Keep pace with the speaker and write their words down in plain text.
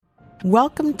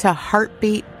Welcome to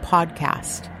Heartbeat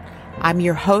Podcast. I'm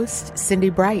your host,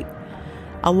 Cindy Bright,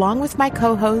 along with my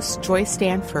co-host, Joy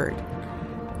Stanford.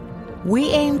 We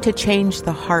aim to change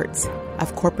the hearts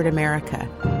of corporate America.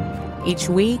 Each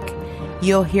week,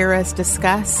 you'll hear us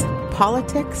discuss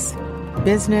politics,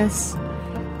 business,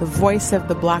 the voice of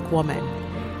the Black woman,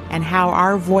 and how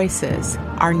our voices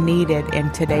are needed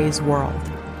in today's world.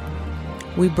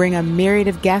 We bring a myriad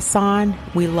of guests on.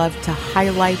 We love to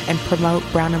highlight and promote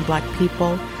brown and Black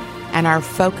people, and our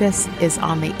focus is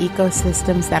on the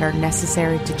ecosystems that are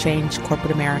necessary to change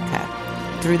corporate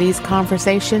America. Through these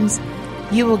conversations,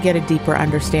 you will get a deeper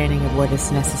understanding of what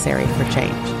is necessary for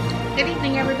change. Good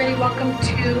evening, everybody. Welcome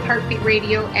to Heartbeat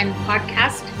Radio and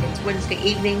Podcast. It's Wednesday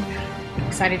evening. I'm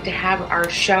excited to have our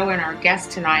show and our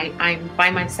guest tonight. I'm by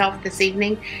myself this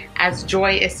evening as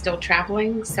Joy is still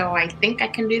traveling, so I think I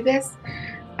can do this.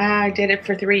 I did it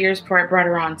for 3 years before I brought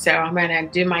her on, so I'm going to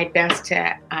do my best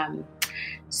to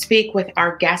speak with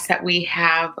our guest that we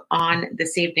have on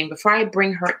this evening. Before I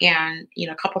bring her in,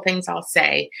 a couple things I'll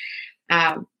say.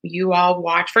 You all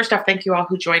watch. First off, thank you all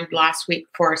who joined last week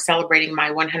for celebrating my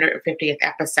 150th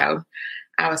episode.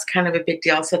 It was kind of a big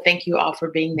deal, so thank you all for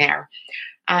being there.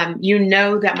 You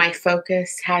know that my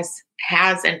focus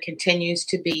has and continues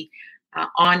to be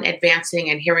on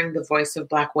advancing and hearing the voice of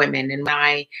Black women. And when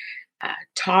I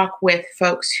talk with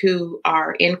folks who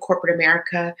are in corporate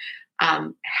America,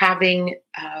 having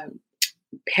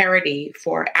parity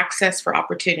for access for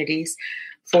opportunities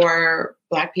for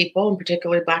Black people, and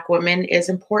particularly Black women, is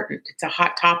important. It's a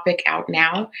hot topic out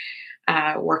now,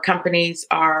 where companies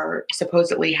are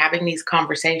supposedly having these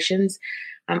conversations.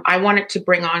 I wanted to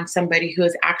bring on somebody who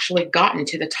has actually gotten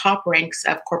to the top ranks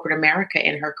of corporate America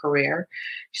in her career.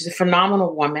 She's a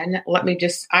phenomenal woman.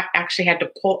 I actually had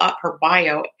to pull up her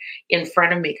bio in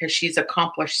front of me because she's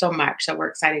accomplished so much. So we're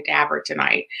excited to have her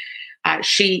tonight.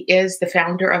 She is the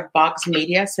founder of Boggs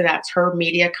Media. So that's her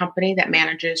media company that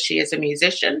manages. She is a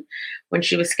musician. When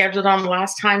she was scheduled on the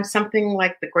last time, something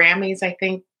like the Grammys, I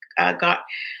think, got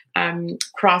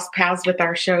crossed paths with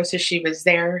our show. So she was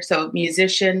there. So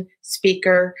musician,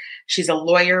 speaker. She's a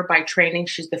lawyer by training.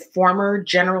 She's the former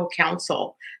general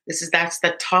counsel. That's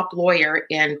the top lawyer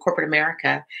in corporate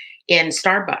America in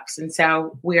Starbucks. And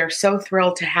so we are so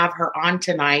thrilled to have her on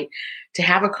tonight to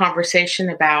have a conversation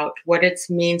about what it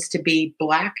means to be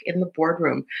Black in the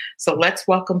boardroom. So let's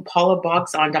welcome Paula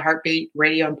Boggs onto Heartbeat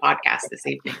Radio and Podcast this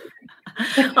evening.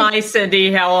 Hi,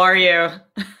 Cindy. How are you?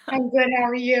 I'm good. How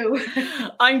are you?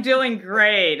 I'm doing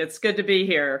great. It's good to be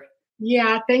here.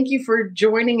 Yeah, thank you for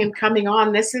joining and coming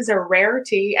on. This is a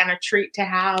rarity and a treat to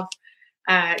have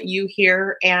you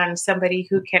here and somebody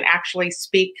who can actually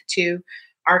speak to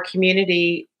our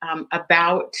community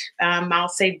about, I'll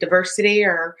say, diversity,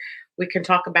 or we can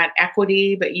talk about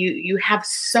equity, but you have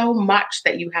so much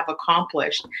that you have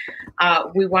accomplished.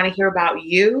 We want to hear about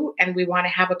you, and we want to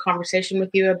have a conversation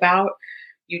with you about,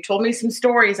 you told me some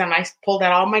stories, and I pulled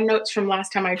out all my notes from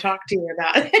last time I talked to you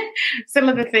about some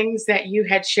of the things that you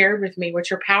had shared with me,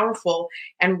 which are powerful,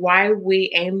 and why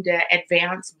we aim to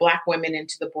advance Black women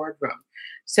into the boardroom.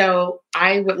 So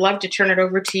I would love to turn it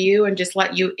over to you and just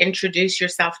let you introduce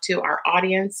yourself to our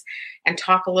audience and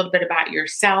talk a little bit about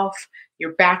yourself,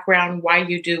 your background, why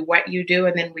you do what you do,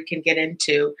 and then we can get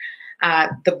into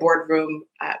the boardroom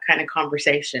kind of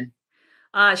conversation.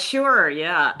 Sure.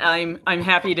 Yeah, I'm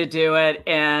happy to do it.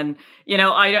 And,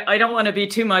 I don't want to be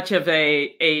too much of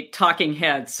a talking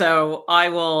head. So I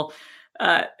will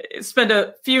spend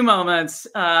a few moments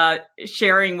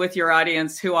sharing with your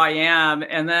audience who I am.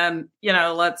 And then,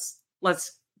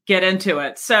 let's get into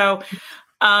it. So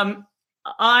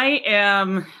I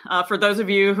am, for those of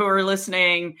you who are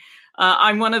listening,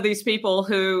 I'm one of these people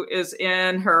who is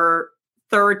in her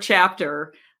third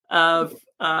chapter of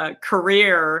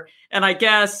career. And I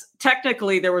guess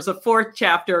technically there was a fourth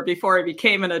chapter before I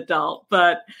became an adult,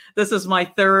 but this is my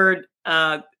third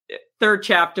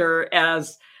chapter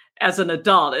as an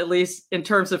adult, at least in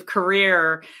terms of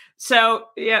career. So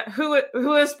yeah, who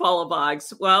is Paula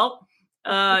Boggs? Well,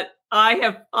 I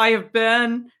have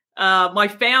been, my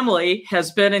family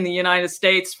has been in the United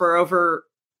States for over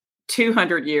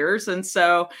 200 years. And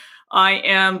so I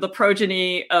am the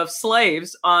progeny of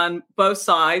slaves on both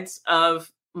sides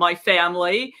of my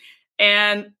family.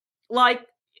 And like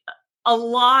a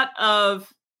lot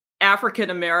of African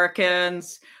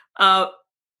Americans,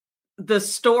 the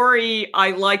story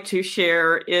I like to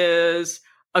share is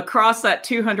across that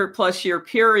 200 plus year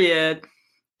period,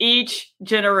 each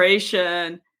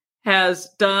generation has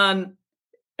done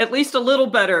at least a little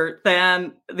better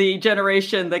than the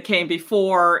generation that came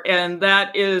before. And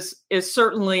that is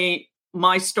certainly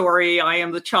my story. I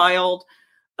am the child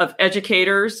of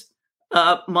educators,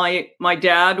 My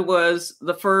dad was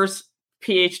the first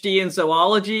PhD in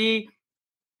zoology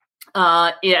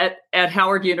at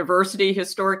Howard University,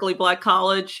 historically Black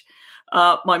college.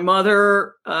 My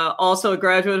mother, also a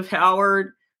graduate of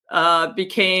Howard,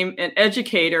 became an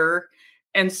educator.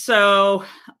 And so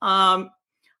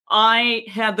I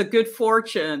had the good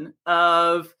fortune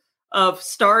of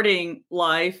starting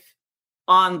life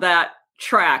on that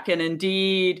track. And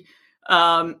indeed,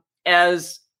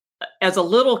 as a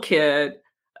little kid,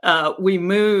 we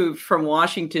moved from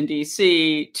Washington,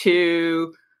 D.C.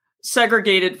 to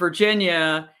segregated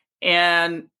Virginia.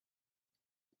 And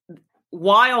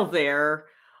while there,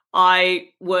 I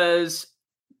was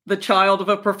the child of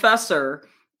a professor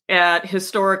at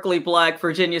historically Black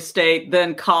Virginia State,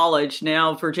 then college,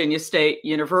 now Virginia State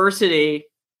University.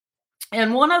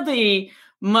 And one of the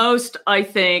most, I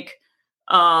think,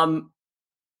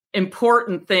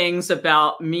 important things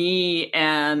about me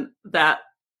and that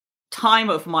time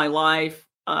of my life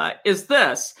is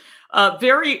this.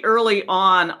 Very early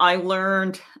on, I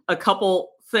learned a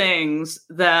couple things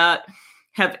that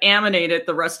have animated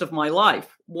the rest of my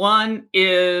life. One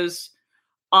is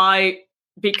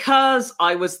because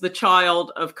I was the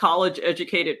child of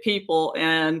college-educated people,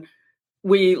 and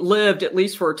we lived, at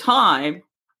least for a time,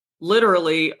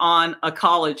 literally on a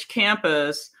college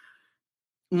campus,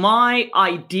 my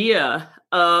idea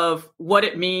of what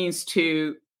it means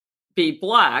to be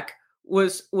Black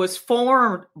was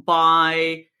formed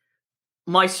by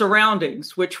my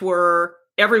surroundings, which were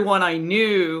everyone I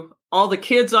knew. All the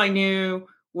kids I knew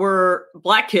were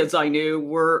Black kids I knew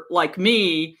were like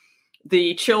me,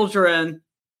 the children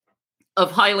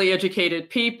of highly educated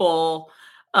people,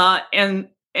 and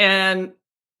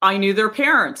I knew their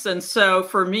parents. And so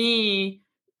for me,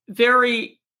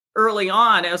 very early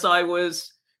on, as I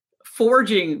was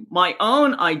forging my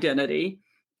own identity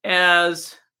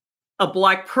as a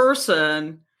Black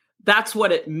person, that's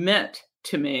what it meant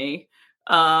to me.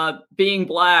 Being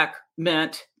Black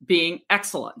meant being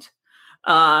excellent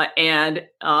and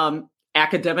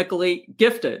academically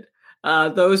gifted.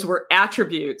 Those were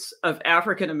attributes of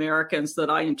African Americans that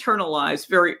I internalized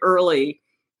very early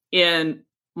in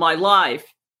my life.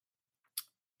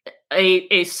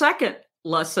 A second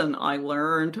lesson I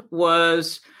learned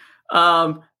was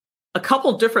a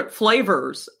couple different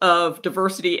flavors of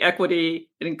diversity, equity,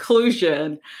 and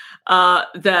inclusion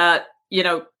that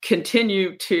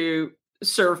continue to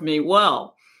serve me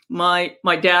well. My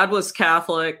dad was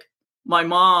Catholic. My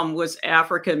mom was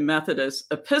African Methodist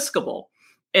Episcopal.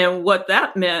 And what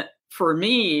that meant for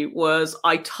me was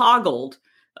I toggled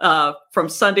from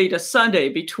Sunday to Sunday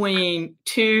between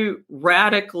two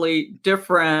radically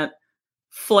different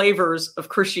flavors of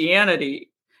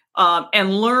Christianity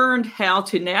and learned how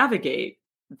to navigate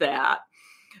that.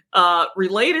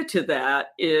 Related to that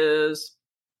is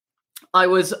I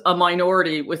was a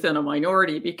minority within a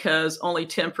minority because only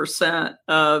 10%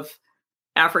 of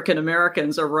African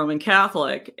Americans are Roman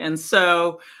Catholic. And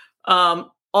so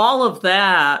all of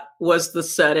that was the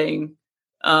setting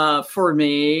for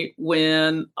me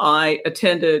when I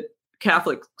attended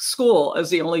Catholic school as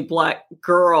the only Black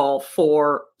girl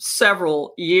for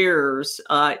several years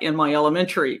in my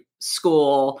elementary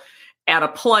school at a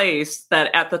place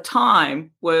that at the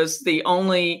time was the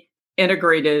only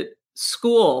integrated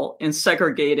school in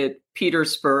segregated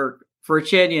Petersburg,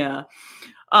 Virginia.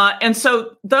 And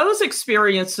so those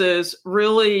experiences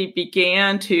really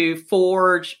began to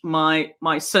forge my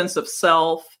sense of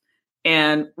self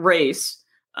and race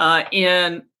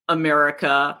in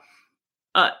America.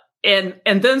 And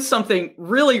then something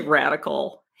really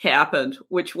radical happened,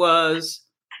 which was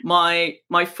my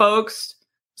folks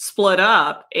split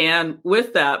up. And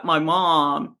with that, my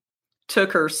mom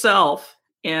took herself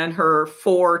and her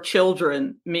 4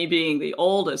 children, me being the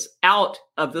oldest, out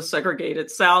of the segregated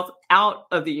South, out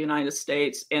of the United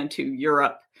States and to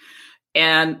Europe.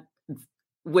 And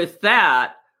with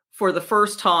that, for the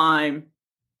first time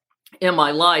in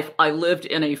my life, I lived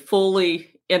in a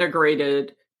fully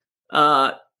integrated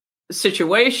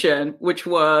situation, which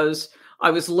was I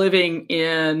was living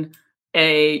in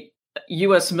a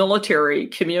U.S. military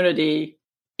community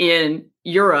in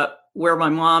Europe where my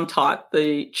mom taught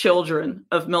the children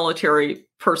of military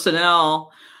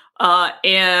personnel.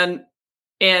 And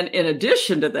in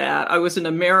addition to that, I was an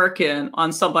American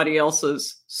on somebody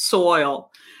else's soil.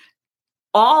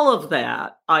 All of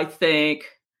that, I think,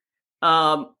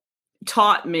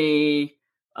 taught me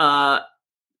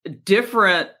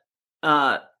different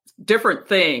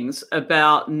things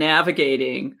about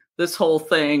navigating this whole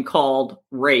thing called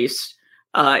race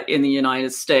in the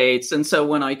United States. And so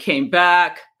when I came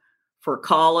back for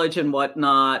college and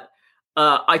whatnot,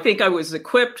 I think I was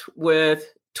equipped with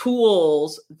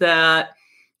tools that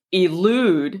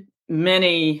elude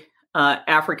many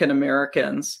African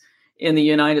Americans in the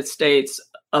United States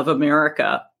of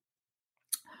America.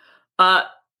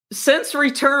 Since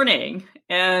returning,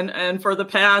 and for the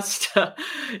past,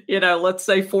 let's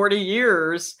say 40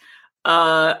 years,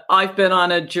 I've been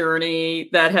on a journey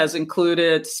that has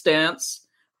included stints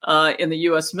in the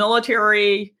U.S.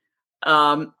 military.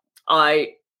 I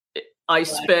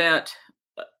spent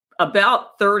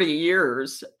about 30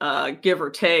 years, give or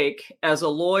take, as a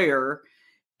lawyer.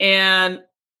 And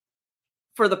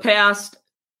for the past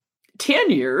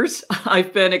 10 years,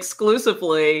 I've been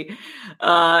exclusively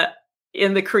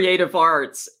in the creative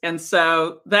arts. And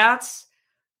so that's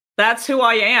who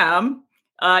I am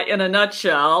in a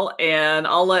nutshell. And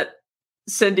I'll let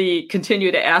Cindy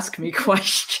continue to ask me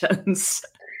questions.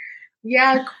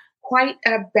 Yeah, quite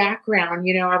a background.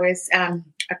 I was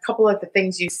a couple of the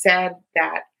things you said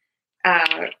that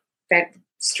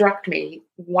struck me.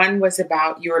 One was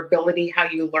about your ability, how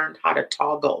you learned how to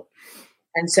toggle.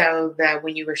 And so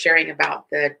when you were sharing about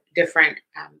the different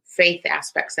faith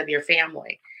aspects of your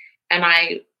family, and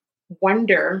I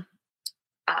wonder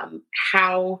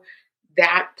how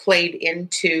that played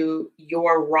into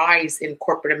your rise in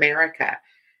corporate America,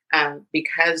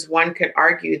 because one could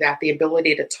argue that the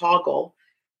ability to toggle,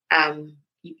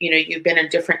 you've been in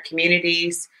different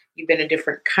communities, you've been in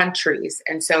different countries,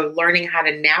 and so learning how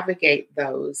to navigate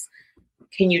those.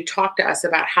 Can you talk to us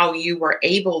about how you were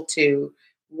able to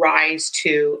rise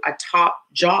to a top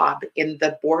job in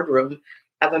the boardroom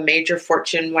of a major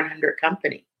Fortune 100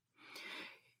 company?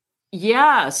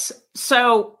 Yes.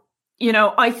 So,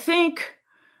 I think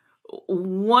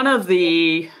one of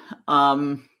the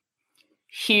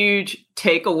huge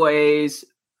takeaways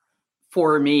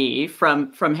for me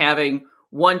from having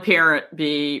one parent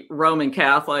be Roman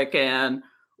Catholic and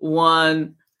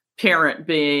one parent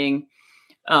being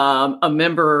a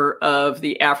member of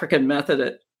the African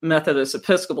Methodist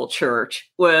Episcopal Church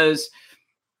was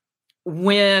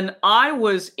when I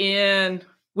was in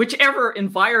whichever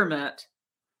environment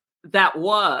that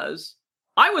was,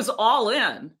 I was all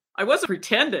in. I wasn't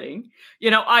pretending.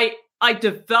 I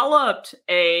developed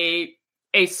a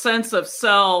sense of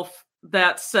self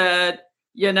that said,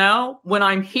 when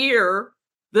I'm here,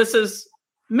 this is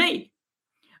me.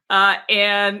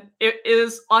 And it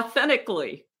is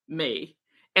authentically me.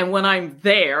 And when I'm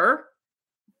there,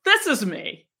 this is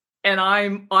me. And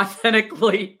I'm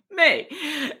authentically me.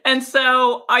 And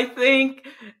so I think,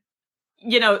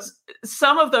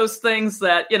 some of those things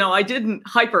that, I didn't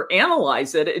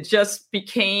hyperanalyze it. It just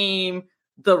became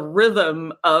the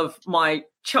rhythm of my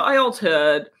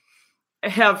childhood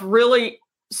have really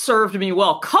served me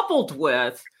well, coupled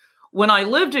with when I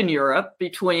lived in Europe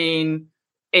between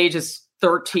ages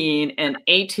 13 and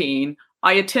 18,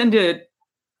 I attended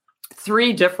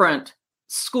 3 different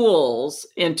schools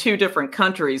in 2 different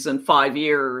countries in 5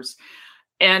 years.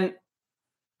 And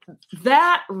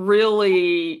that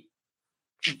really,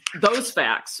 those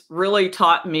facts really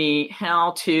taught me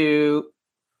how to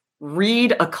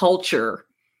read a culture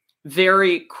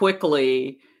very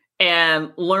quickly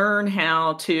and learn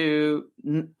how to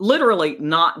literally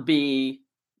not be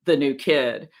the new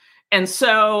kid. And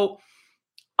so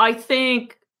I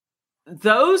think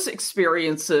those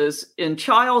experiences in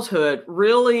childhood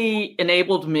really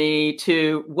enabled me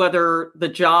to, whether the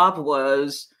job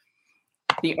was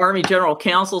the Army General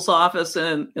Counsel's office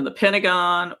in the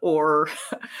Pentagon or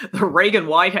the Reagan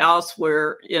White House,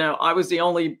 where, I was the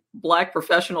only Black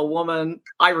professional woman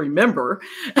I remember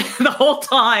the whole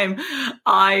time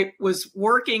I was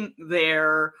working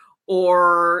there,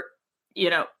 or,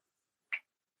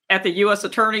 at the U.S.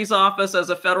 Attorney's Office as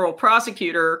a federal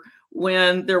prosecutor,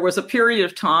 when there was a period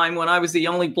of time when I was the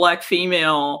only Black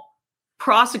female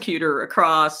prosecutor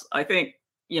across, I think,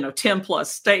 10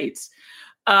 plus states.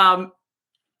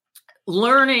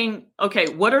 Learning, okay,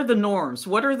 what are the norms?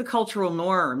 What are the cultural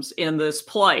norms in this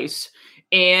place?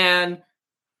 And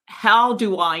how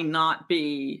do I not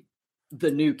be the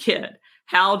new kid?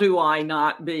 How do I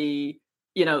not be,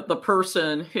 the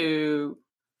person who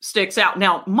sticks out?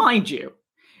 Now, mind you,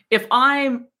 if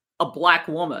I'm a Black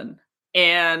woman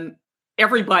and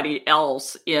everybody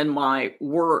else in my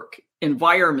work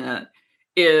environment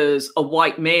is a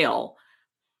white male,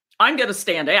 I'm going to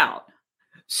stand out.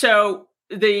 So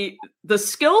the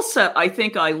skill set I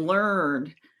think I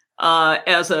learned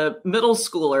as a middle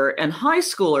schooler and high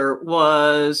schooler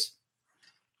was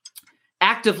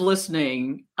active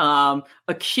listening,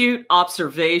 acute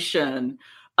observation.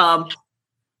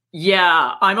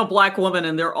 Yeah, I'm a Black woman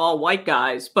and they're all white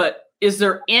guys, but is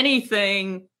there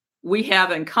anything we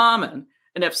have in common?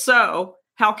 And if so,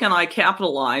 how can I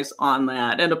capitalize on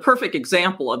that? And a perfect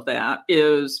example of that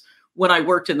is when I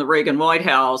worked in the Reagan White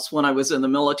House, when I was in the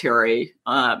military.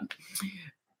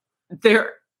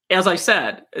 There, as I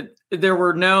said, there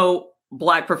were no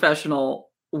Black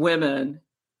professional women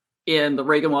in the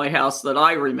Reagan White House that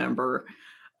I remember.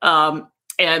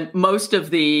 And most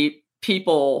of the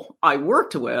people I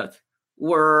worked with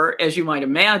were, as you might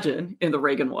imagine, in the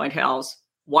Reagan White House,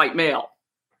 white male,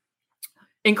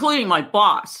 including my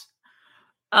boss.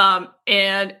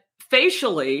 And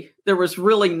facially, there was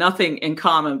really nothing in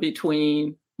common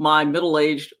between my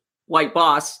middle-aged white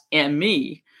boss and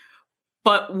me.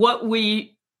 But what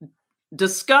we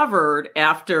discovered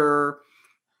after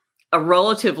a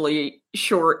relatively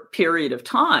short period of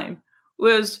time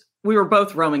was we were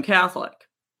both Roman Catholic.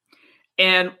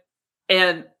 And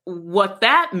what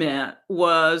that meant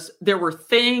was there were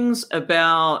things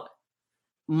about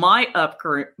my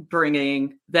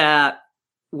upbringing that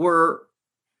were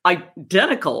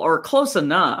identical or close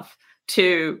enough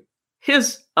to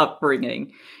his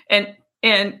upbringing. And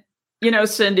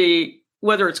Cindy,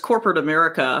 whether it's corporate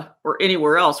America or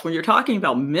anywhere else, when you're talking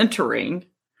about mentoring,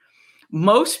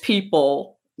 most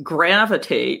people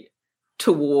gravitate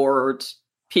towards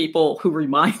people who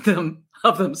remind them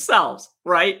of themselves,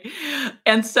 right?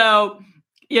 And so,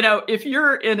 if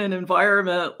you're in an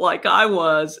environment like I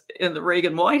was in the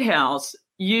Reagan White House,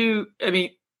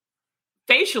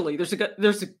 facially,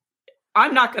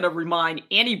 I'm not going to remind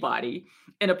anybody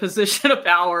in a position of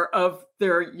power of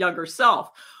their younger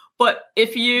self. But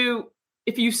if you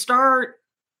start,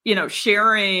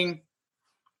 sharing,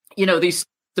 these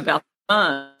about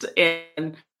guns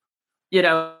and,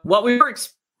 what we were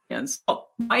experiencing,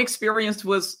 my experience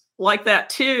was like that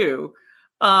too.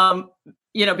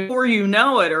 Before you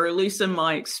know it, or at least in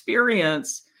my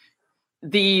experience,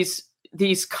 these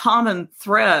common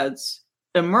threads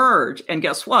emerge. And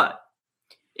guess what?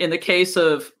 In the case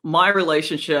of my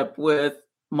relationship with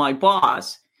my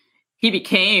boss, he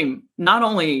became not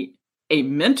only a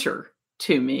mentor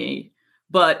to me,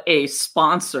 but a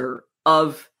sponsor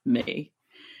of me.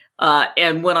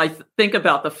 And when I think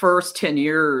about the first 10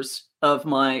 years of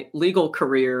my legal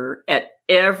career, at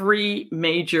every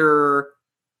major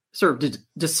sort of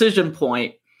decision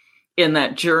point in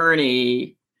that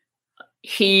journey,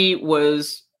 he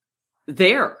was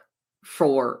there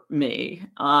for me.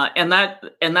 And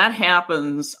that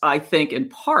happens, I think, in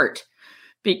part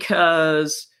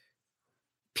because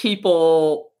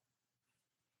people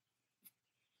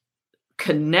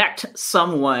connect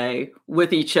some way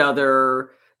with each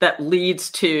other that leads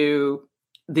to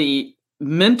the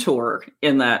mentor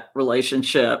in that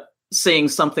relationship seeing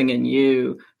something in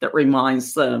you that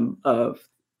reminds them of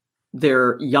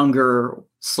their younger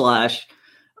 /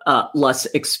 less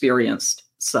experienced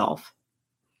self.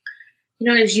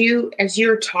 As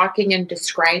you're talking and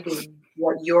describing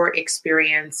what your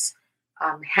experience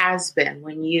has been,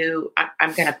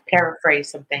 I'm going to paraphrase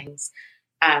some things,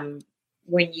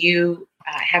 when you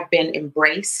have been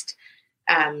embraced.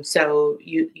 So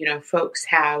folks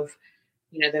have,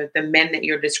 the men that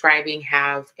you're describing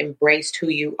have embraced who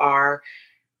you are,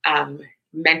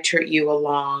 mentored you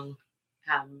along.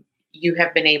 You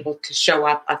have been able to show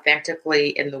up authentically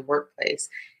in the workplace.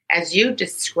 As you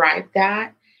describe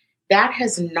that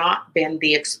has not been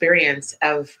the experience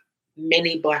of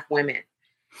many Black women.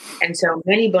 And so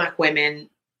many Black women,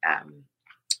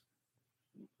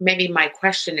 maybe my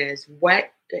question is,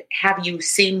 what have you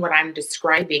seen what I'm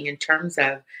describing in terms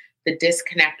of the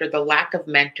disconnect or the lack of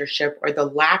mentorship or the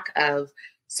lack of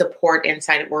support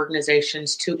inside of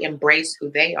organizations to embrace who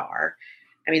they are?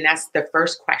 That's the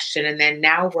first question. And then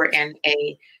now we're in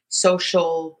a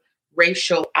social,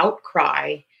 racial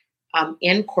outcry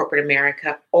in corporate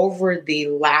America over the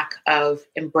lack of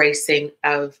embracing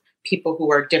of people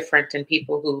who are different and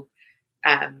people who,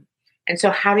 and so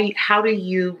how do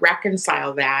you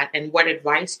reconcile that? And what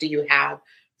advice do you have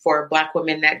for Black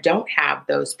women that don't have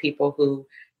those people who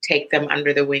take them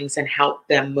under the wings and help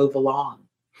them move along?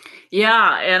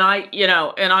 Yeah. And I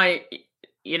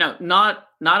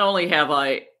not only have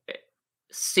I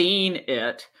seen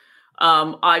it,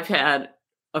 I've had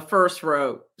a first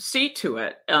row seat to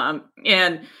it. And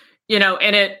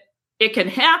it can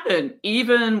happen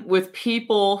even with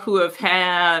people who have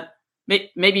had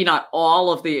maybe not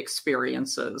all of the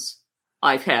experiences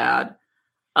I've had,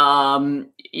 the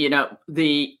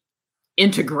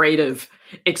integrative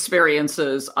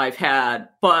experiences I've had,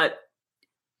 but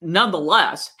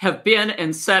nonetheless have been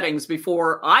in settings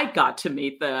before I got to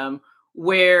meet them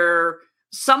where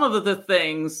some of the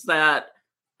things that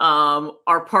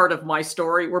are part of my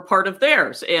story were part of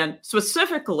theirs. And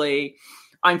specifically,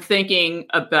 I'm thinking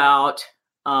about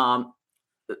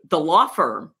the law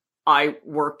firm I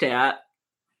worked at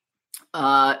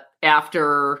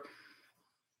after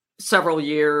several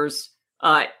years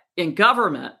in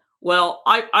government. Well,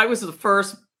 I was the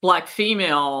first Black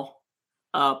female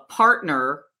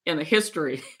partner in the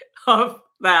history of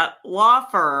that law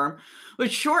firm.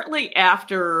 But shortly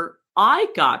after I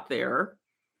got there,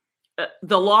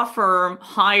 the law firm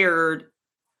hired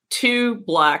 2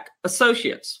 Black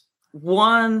associates.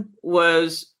 One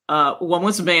was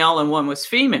male and one was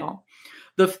female.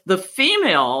 The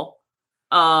female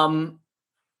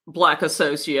Black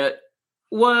associate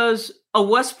was a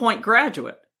West Point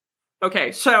graduate.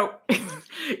 Okay, so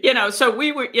so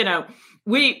we were,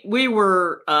 we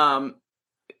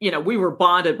were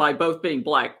bonded by both being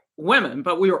Black women,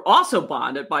 but we were also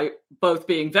bonded by both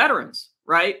being veterans,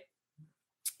 right?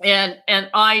 And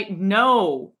I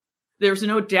know there's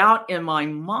no doubt in my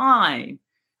mind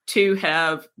to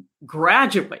have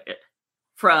graduated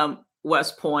from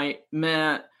West Point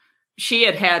meant she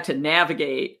had to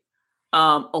navigate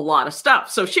a lot of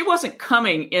stuff. So she wasn't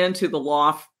coming into the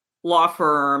law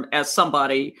firm as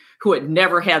somebody who had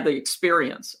never had the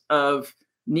experience of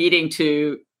needing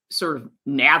to sort of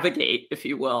navigate, if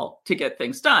you will, to get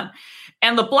things done.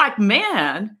 And the Black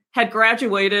man had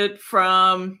graduated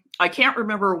from, I can't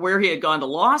remember where he had gone to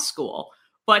law school,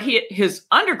 but his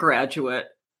undergraduate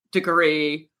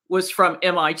degree was from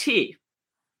MIT.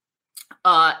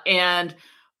 And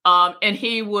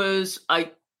he was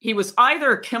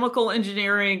either chemical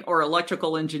engineering or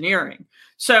electrical engineering.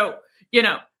 So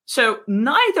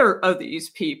neither of these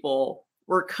people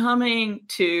were coming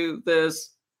to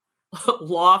this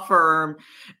law firm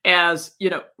as,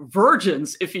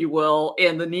 virgins, if you will,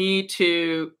 in the need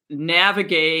to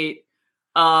navigate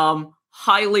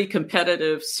highly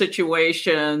competitive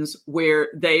situations where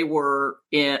they were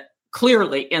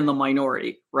clearly in the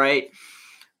minority, right?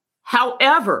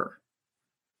 However,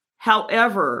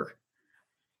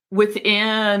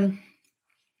 within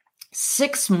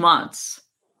 6 months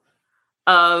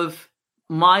of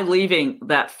my leaving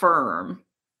that firm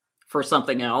for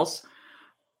something else,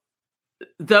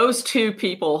 those 2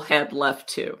 people had left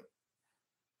too.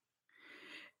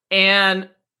 And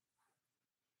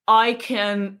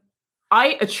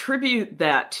I attribute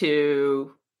that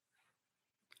to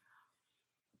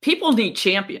people need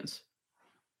champions,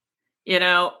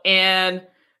 and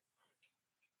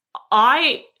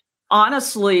I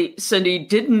honestly, Cindy,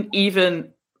 didn't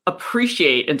even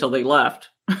appreciate until they left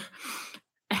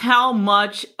how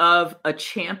much of a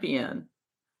champion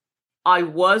I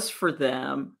was for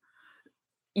them,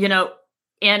 and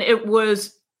it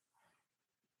was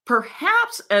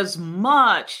perhaps as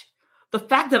much the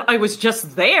fact that I was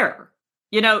just there,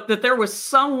 that there was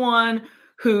someone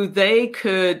who they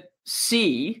could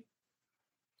see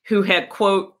who had,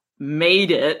 quote,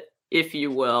 made it, if you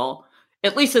will,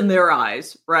 at least in their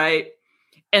eyes, right?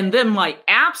 And then my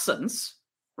absence,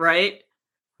 right,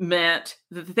 meant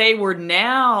that they were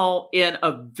now in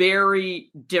a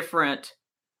very different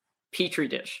petri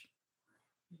dish.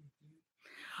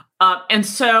 And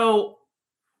so,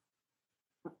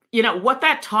 what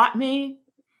that taught me,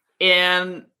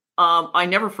 and I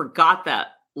never forgot that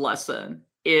lesson,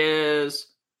 is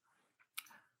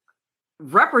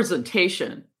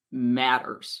representation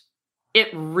matters. It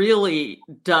really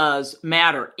does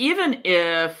matter. Even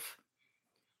if,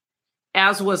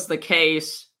 as was the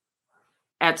case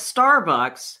at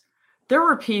Starbucks, there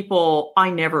were people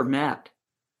I never met.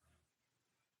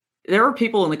 There were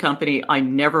people in the company I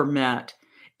never met.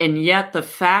 And yet the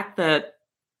fact that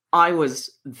I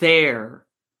was there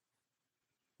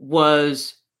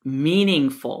was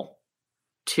meaningful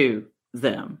to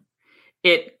them.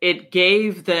 It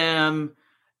gave them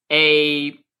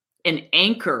an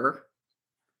anchor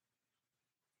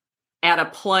at a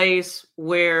place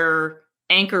where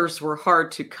anchors were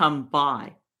hard to come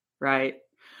by, right?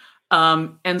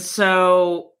 And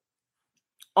so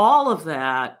all of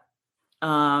that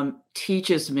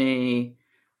teaches me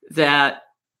that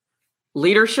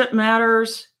leadership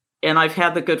matters. And I've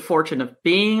had the good fortune of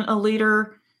being a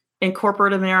leader in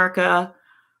corporate America.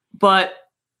 But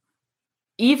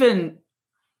even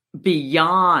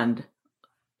beyond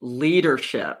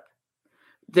leadership,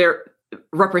 their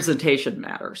representation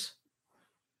matters.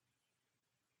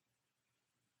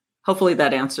 Hopefully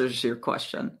that answers your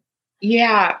question.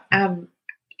 Yeah.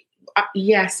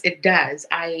 Yes, it does.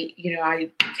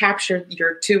 I captured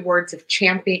your 2 words of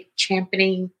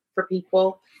championing for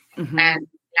people and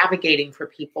navigating for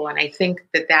people. And I think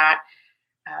that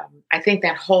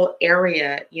whole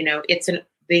area, it's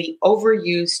the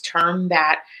overused term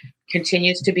that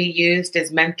continues to be used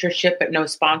as mentorship, but no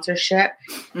sponsorship.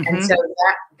 Mm-hmm. And so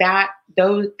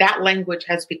that language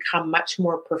has become much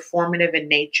more performative in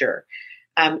nature,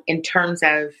 in terms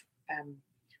of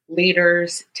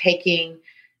leaders taking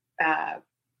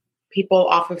people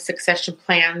off of succession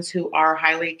plans who are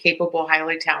highly capable,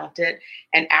 highly talented,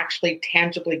 and actually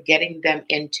tangibly getting them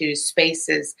into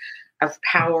spaces of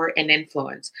power and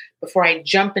influence. Before I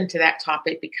jump into that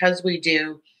topic, because we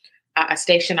do a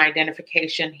station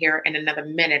identification here in another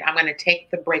minute, I'm going to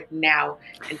take the break now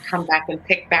and come back and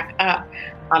pick back up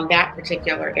on that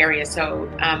particular area. So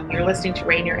you're listening to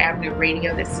Rainier Avenue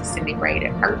Radio. This is Cindy Bright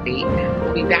at Heartbeat.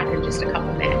 We'll be back in just a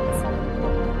couple minutes.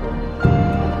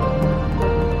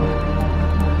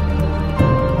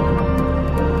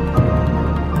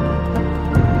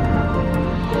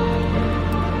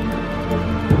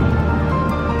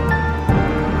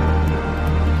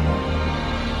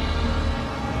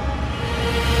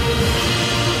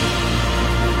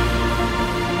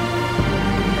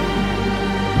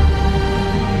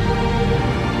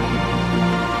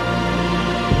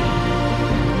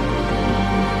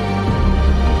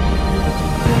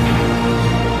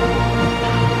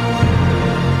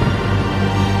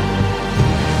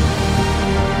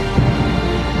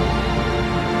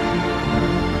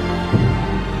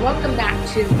 Welcome back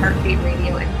to Heartbeat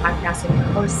Radio and Podcast. I'm your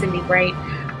host, Cindy Bright.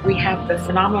 We have the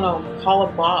phenomenal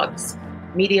Paula Boggs,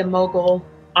 media mogul,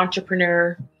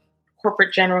 entrepreneur,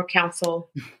 corporate general counsel,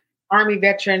 Army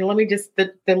veteran.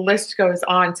 The list goes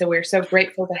on. So we're so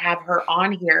grateful to have her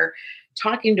on here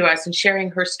talking to us and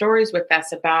sharing her stories with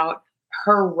us about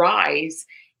her rise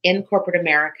in corporate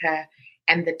America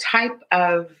and the type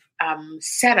of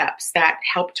setups that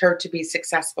helped her to be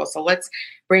successful. So let's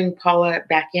bring Paula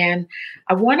back in.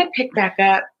 I want to pick back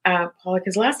up, Paula,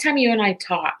 because last time you and I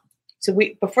talked,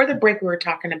 before the break, we were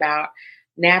talking about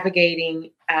navigating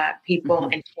people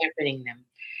and championing them.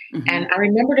 Mm-hmm. And I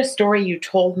remembered a story you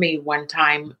told me one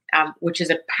time, which is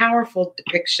a powerful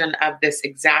depiction of this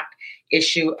exact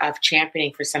issue of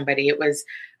championing for somebody. It was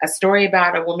a story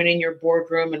about a woman in your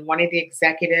boardroom, and one of the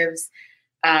executives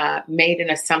made an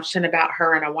assumption about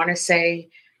her. And I want to say,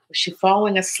 was she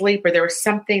falling asleep, or there was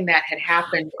something that had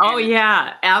happened? Oh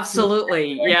yeah,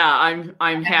 absolutely. Yeah.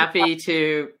 I'm happy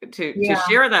to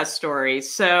share that story.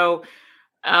 So,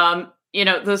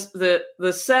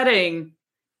 the setting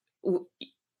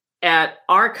at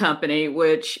our company,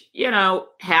 which,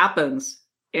 happens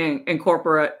in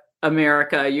corporate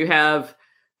America, you have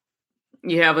a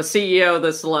CEO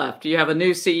that's left. You have a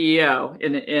new CEO.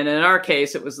 And in our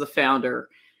case, it was the founder.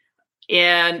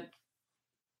 And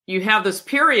you have this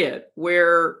period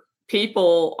where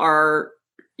people are,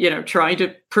 trying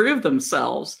to prove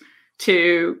themselves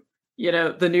to,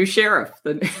 the new sheriff,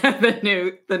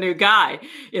 the new guy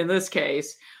in this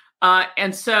case.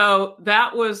 And so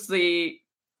that was the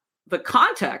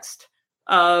context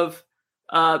of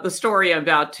the story I'm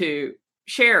about to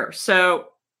share. So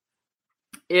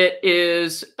it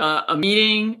is a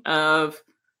meeting of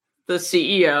the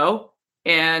CEO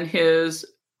and his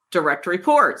direct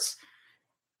reports.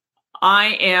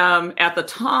 I am at the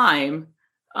time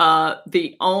I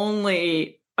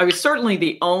was certainly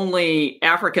the only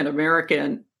African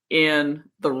American in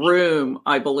the room,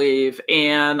 I believe,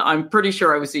 and I'm pretty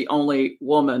sure I was the only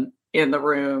woman in the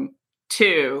room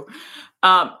too.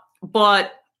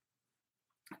 But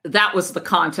that was the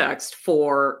context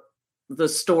for the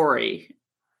story.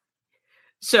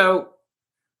 So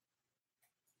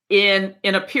in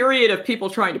a period of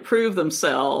people trying to prove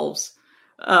themselves,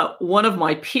 one of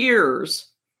my peers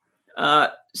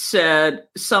said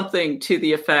something to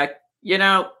the effect,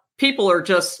 people are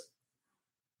just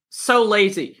so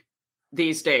lazy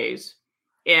these days,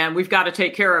 and we've got to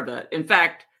take care of it. In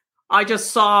fact, I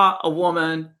just saw a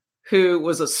woman who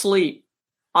was asleep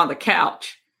on the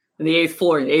couch in the 8th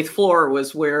floor. The 8th floor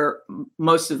was where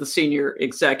most of the senior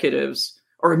executives,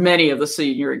 or many of the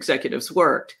senior executives,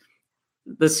 worked.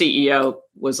 The CEO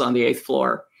was on the 8th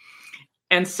floor.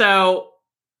 And so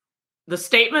the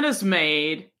statement is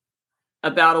made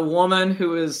about a woman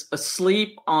who is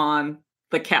asleep on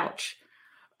the couch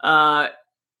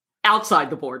outside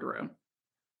the boardroom.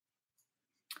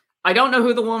 I don't know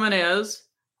who the woman is,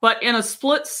 but in a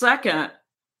split second,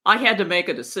 I had to make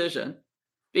a decision,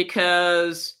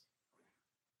 because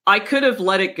I could have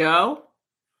let it go.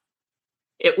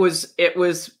 It was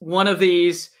one of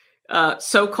these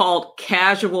so-called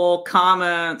casual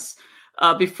comments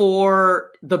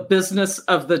before the business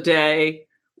of the day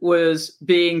was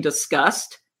being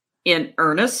discussed in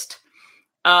earnest.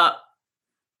 But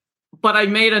I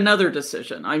made another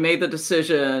decision. I made the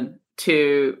decision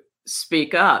to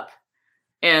speak up.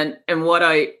 And what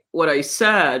I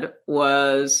said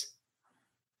was,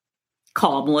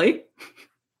 calmly,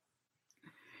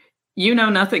 you know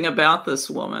nothing about this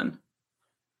woman.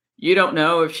 You don't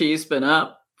know if she's been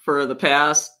up for the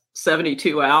past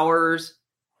 72 hours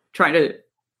trying to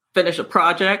finish a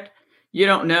project. You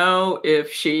don't know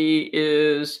if she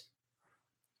is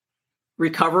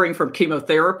recovering from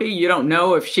chemotherapy. You don't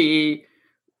know if she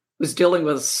was dealing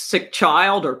with a sick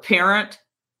child or parent.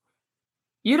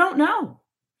 You don't know.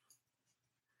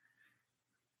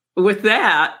 With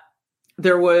that,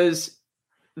 there was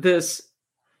this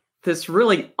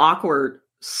really awkward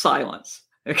silence.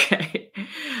 Okay.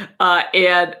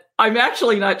 And I'm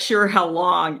actually not sure how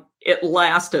long it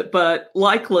lasted, but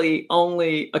likely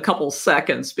only a couple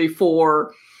seconds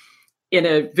before, in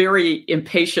a very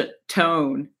impatient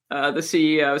tone, the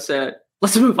CEO said,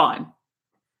 "Let's move on.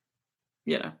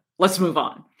 Let's move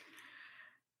on."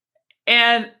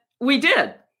 And we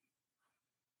did.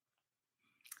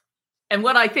 And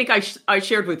what I think I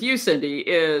shared with you, Cindy,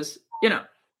 is,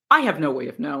 I have no way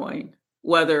of knowing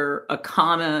whether a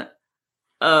comment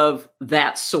of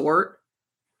that sort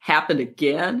happened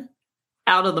again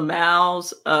out of the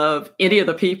mouths of any of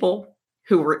the people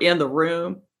who were in the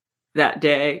room that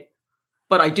day.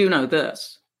 But I do know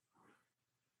this.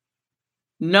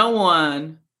 No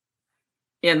one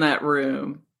in that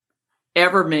room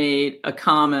ever made a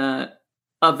comment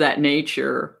of that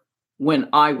nature when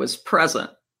I was present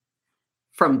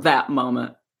from that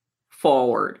moment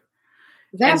forward.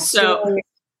 That story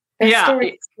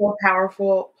is so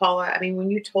powerful, Paula. I mean, when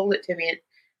you told it to me,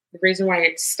 the reason why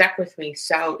it stuck with me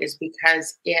so is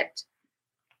because it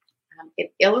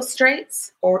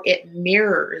illustrates, or it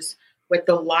mirrors, what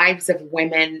the lives of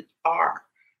women are,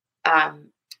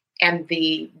 and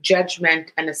the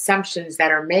judgment and assumptions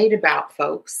that are made about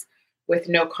folks with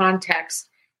no context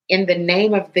in the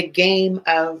name of the game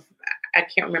of, I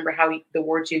can't remember how the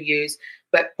words you use,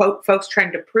 but folks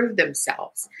trying to prove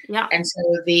themselves. Yeah. And so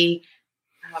the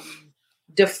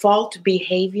default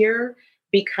behavior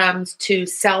becomes to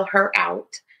sell her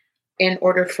out in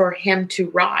order for him to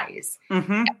rise.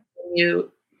 Mm-hmm.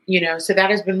 So that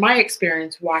has been my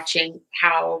experience watching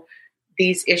how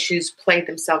these issues play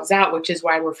themselves out, which is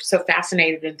why we're so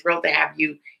fascinated and thrilled to have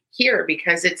you here,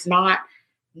 because it's not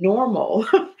normal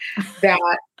that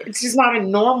it's just not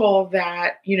normal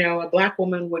that, a Black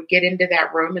woman would get into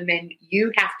that room and then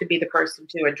you have to be the person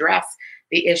to address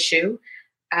the issue,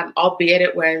 albeit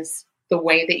it was the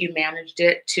way that you managed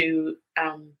it to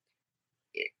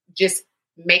just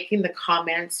making the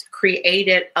comments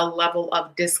created a level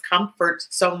of discomfort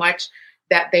so much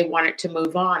that they wanted to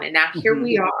move on. And now here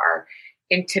we are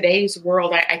in today's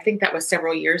world. I think that was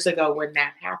several years ago when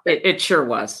that happened. It sure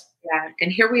was. Yeah.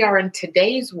 And here we are in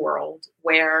today's world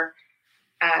where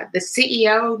the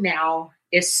CEO now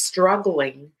is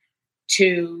struggling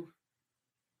to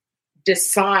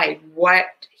decide what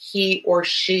he or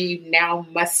she now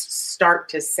must start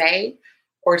to say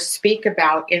or speak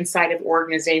about inside of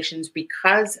organizations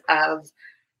because of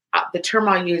the term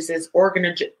I'll use is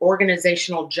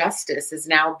organizational justice is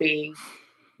now being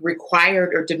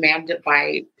required or demanded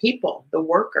by people, the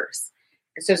workers.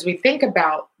 And so as we think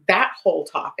about that whole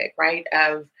topic, right,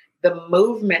 of the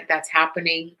movement that's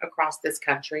happening across this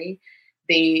country,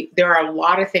 there are a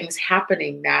lot of things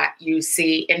happening that you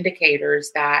see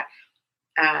indicators that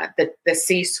the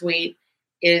C-suite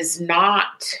is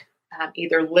not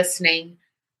either listening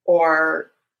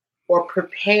or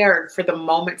prepared for the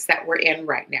moments that we're in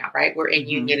right now, right? We're in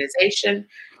unionization,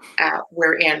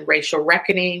 we're in racial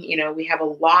reckoning. We have a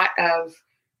lot of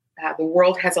the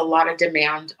world has a lot of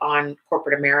demand on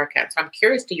corporate America. So I'm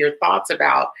curious to your thoughts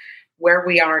about where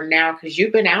we are now, because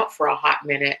you've been out for a hot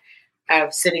minute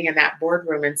of sitting in that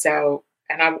boardroom. And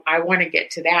I want to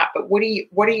get to that. But what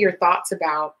are your thoughts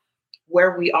about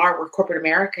where we are, where corporate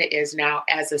America is now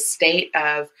as a state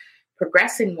of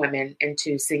progressing women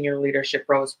into senior leadership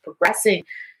roles, progressing,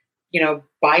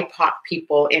 BIPOC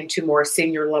people into more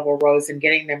senior level roles and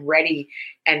getting them ready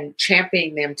and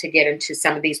championing them to get into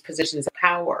some of these positions of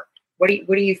power? What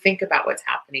do you think about what's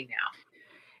happening now?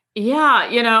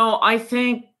 Yeah, I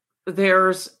think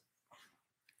there's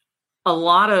a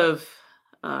lot of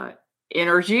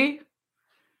energy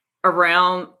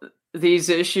around these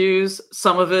issues.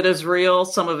 Some of it is real,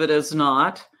 some of it is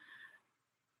not.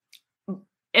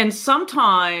 And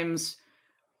sometimes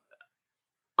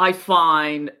I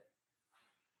find,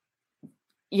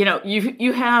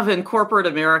 you have in corporate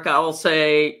America, I will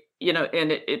say,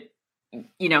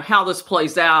 and how this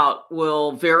plays out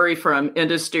will vary from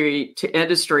industry to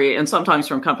industry and sometimes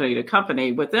from company to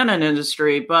company within an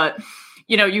industry. But,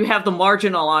 you have the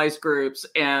marginalized groups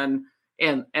and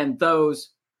those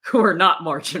who are not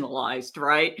marginalized,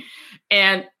 right?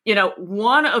 And,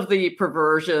 one of the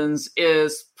perversions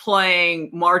is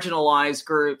playing marginalized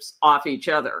groups off each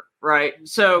other, right?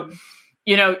 So,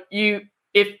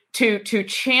 if to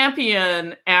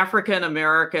champion African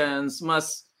Americans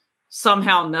must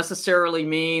somehow necessarily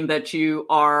mean that you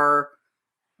are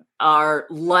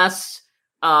less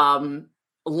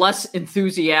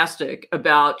enthusiastic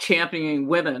about championing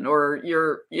women, or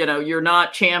you're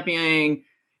not championing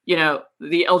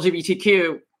the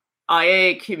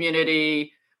LGBTQIA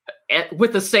community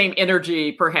with the same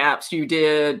energy perhaps you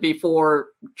did before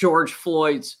George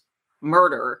Floyd's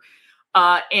murder,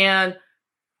 and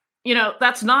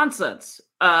that's nonsense.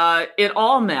 It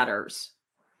all matters.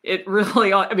 It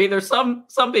really, there's some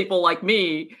people like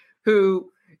me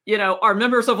who, are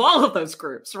members of all of those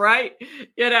groups, right?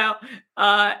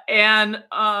 And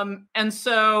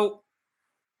so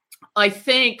I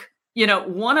think,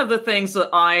 one of the things that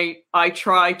I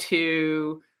try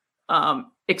to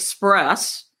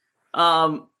express,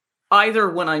 either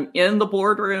when I'm in the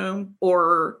boardroom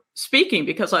or speaking,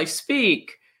 because I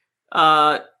speak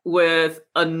with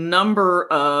a number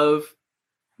of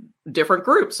different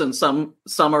groups, and some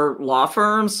are law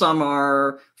firms, some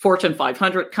are Fortune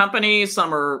 500 companies,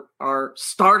 some are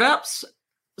startups,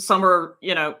 some are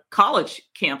college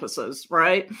campuses,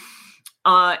 right?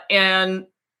 And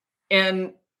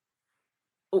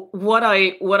what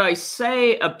I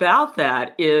say about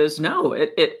that is, no,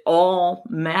 it all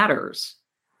matters.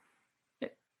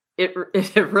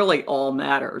 It really all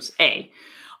matters. A,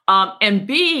 and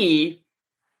B,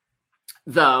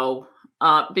 though,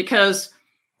 because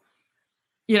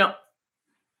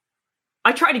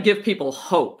I try to give people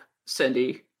hope,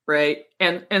 Cindy, right?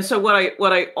 And so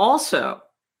what I also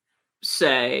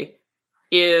say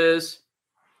is,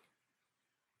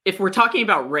 if we're talking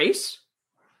about race,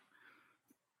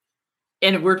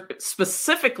 and we're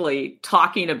specifically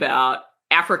talking about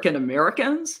African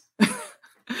Americans,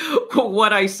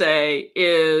 what I say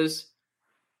is,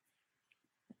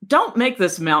 don't make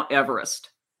this Mount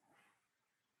Everest.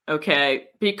 Okay?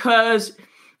 Because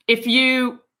if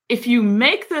you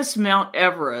make this Mount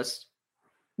Everest,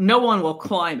 no one will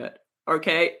climb it.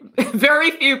 Okay?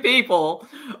 Very few people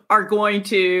are going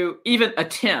to even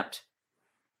attempt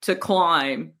to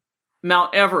climb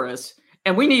Mount Everest.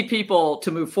 And we need people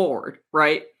to move forward,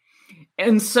 right?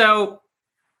 And so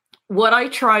what I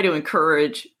try to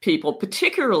encourage people,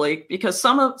 particularly because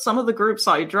some of the groups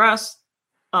I address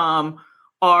are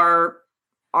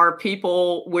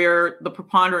people where the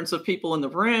preponderance of people in the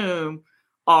room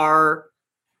are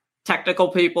technical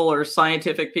people or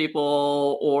scientific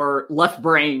people or left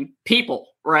brain people,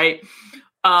 right?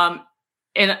 And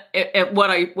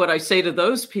what I say to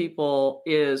those people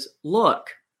is,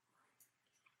 look,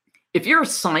 if you're a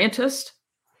scientist,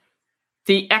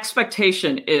 the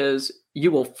expectation is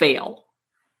you will fail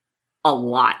a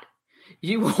lot.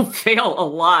 You will fail a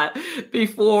lot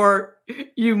before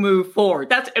you move forward.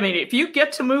 If you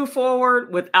get to move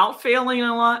forward without failing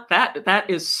a lot, that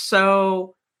is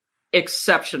so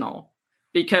exceptional,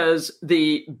 because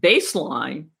the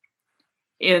baseline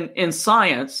in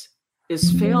science is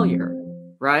failure,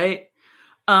 right?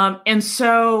 And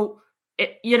so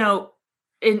it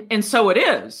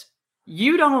is.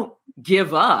 You don't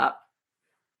give up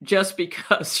just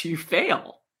because you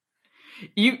fail.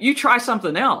 You try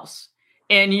something else,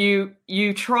 and you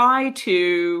try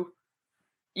to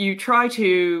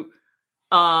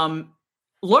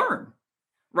learn,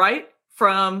 right,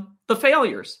 from the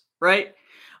failures, right?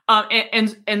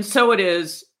 And so it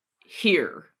is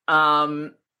here.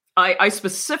 I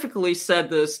specifically said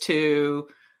this to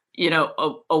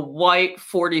a white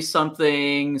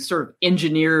 40-something sort of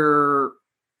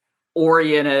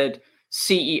engineer-oriented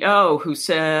CEO who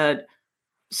said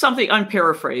something, I'm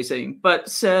paraphrasing, but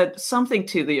said something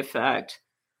to the effect,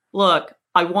 look,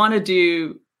 I want to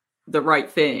do the right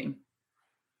thing,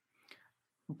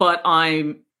 but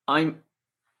I'm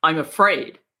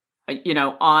afraid.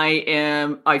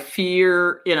 I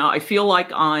feel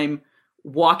like I'm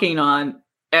walking on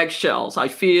eggshells. I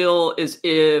feel as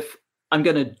if I'm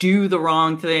going to do the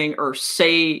wrong thing or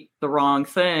say the wrong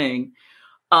thing.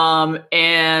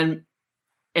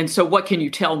 And so what can you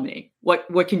tell me?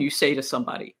 What can you say to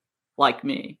somebody like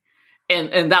me?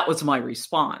 And that was my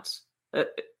response.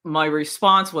 My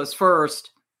response was, first,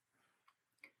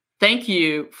 thank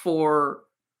you for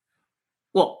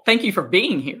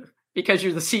being here, because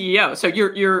you're the CEO. So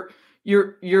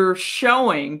you're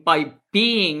showing by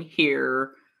being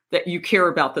here that you care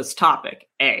about this topic,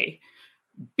 A.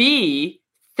 B,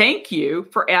 thank you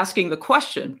for asking the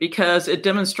question, because it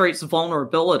demonstrates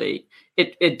vulnerability.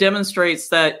 It demonstrates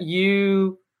that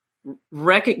you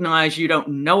recognize you don't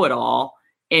know it all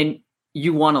and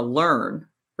you want to learn,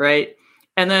 right?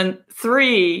 And then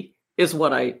 3 is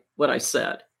what I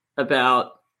said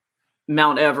about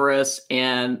Mount Everest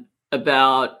and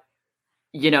about,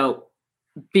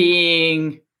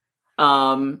 being,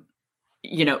 being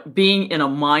in a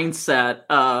mindset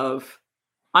of,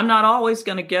 I'm not always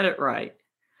going to get it right.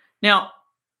 Now,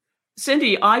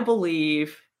 Cindy, I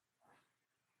believe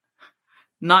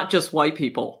not just white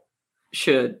people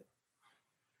should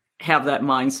have that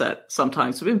mindset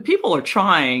sometimes. I mean, people are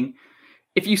trying.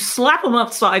 If you slap them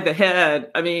upside the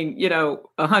head,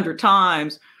 100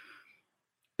 times,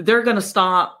 they're going to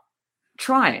stop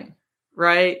trying,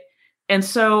 right? And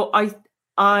so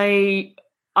I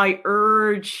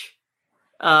urge,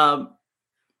 my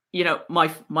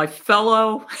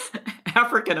fellow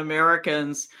African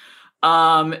Americans,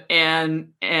 and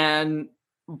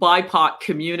BIPOC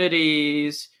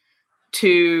communities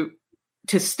to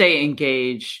stay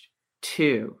engaged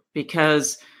too,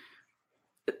 because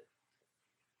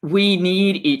we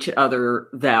need each other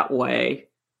that way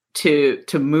to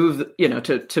move,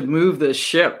 to move this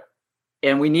ship.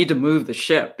 And we need to move the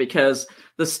ship because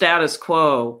the status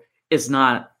quo is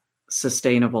not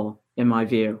sustainable, in my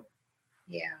view.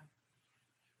 Yeah.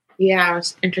 Yeah, it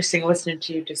was interesting listening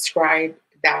to you describe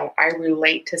that. I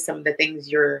relate to some of the things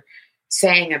you're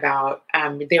saying about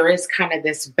there is kind of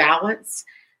this balance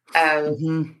of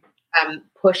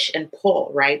push and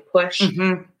pull, right? Push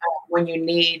when you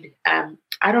need,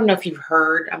 I don't know if you've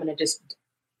heard, I'm going to just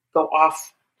go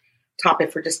off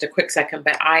topic for just a quick second,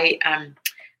 but I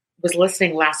was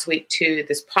listening last week to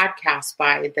this podcast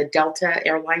by the Delta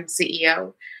Airlines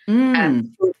CEO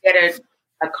who did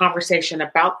a conversation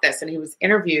about this, and he was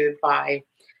interviewed by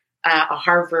a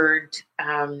Harvard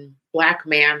Black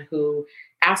man who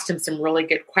asked him some really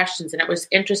good questions. And it was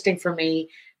interesting for me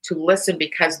to listen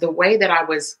because the way that I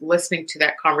was listening to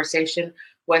that conversation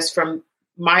was from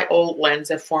my old lens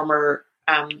of former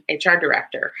HR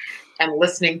director, and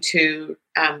listening to,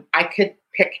 I could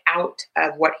pick out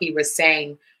of what he was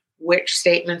saying, which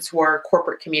statements were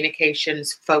corporate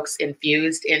communications folks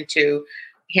infused into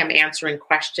him answering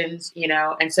questions,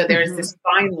 and so there's this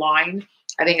fine line.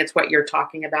 I think it's what you're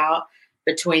talking about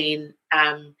between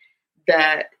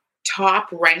the top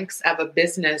ranks of a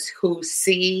business who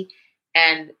see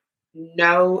and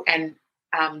know and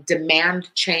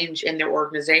demand change in their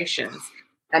organizations.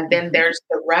 And then there's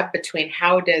the rub between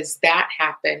how does that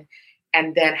happen?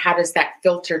 And then how does that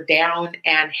filter down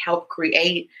and help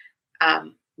create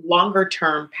longer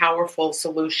term powerful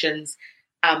solutions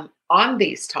on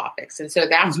these topics? And so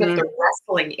that's what the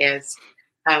wrestling is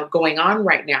going on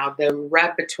right now. The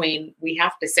rub between we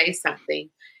have to say something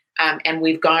and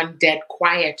we've gone dead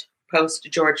quiet post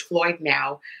George Floyd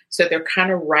now. So they're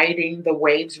kind of riding the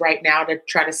waves right now to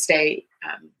try to stay,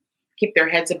 keep their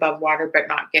heads above water, but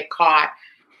not get caught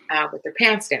with their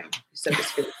pants down, so to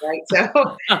speak, right?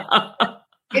 So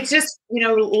it's just,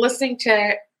 listening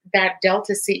to that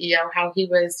Delta CEO, how he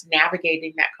was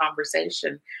navigating that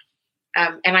conversation.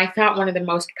 And I thought one of the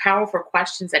most powerful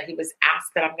questions that he was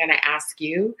asked that I'm going to ask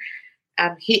you,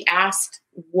 he asked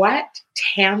what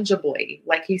tangibly,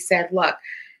 like he said, look,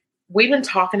 we've been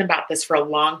talking about this for a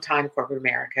long time, corporate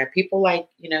America. People like,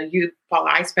 you,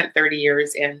 Paula, I spent 30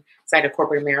 years inside of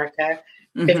corporate America.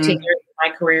 15 years of my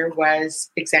career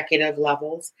was executive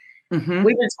levels. We've been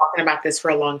talking about this for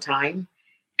a long time.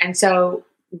 And so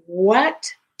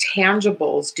what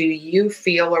tangibles do you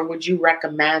feel or would you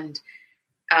recommend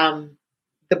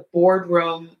the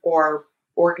boardroom or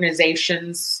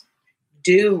organizations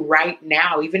do right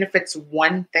now, even if it's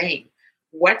one thing?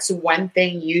 What's one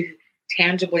thing you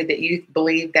tangibly that you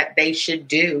believe that they should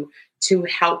do to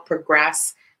help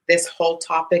progress this whole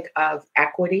topic of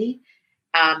equity,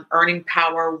 earning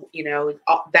power?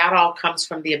 That all comes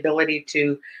from the ability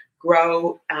to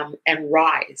grow and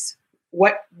rise.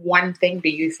 What one thing do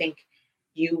you think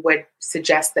you would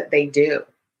suggest that they do?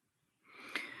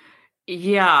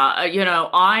 Yeah,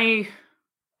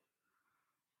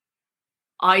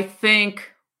 I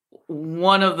think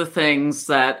one of the things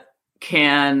that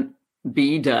can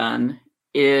be done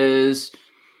is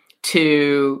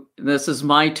to, this is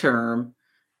my term,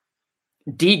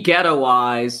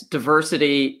 de-ghettoize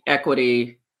diversity,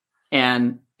 equity,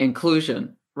 and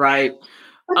inclusion, right?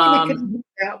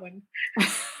 That one.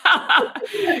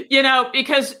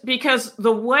 Because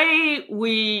the way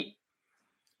we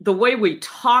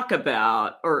talk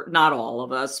about, or not all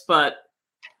of us, but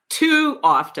too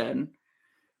often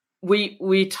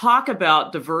we talk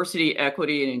about diversity,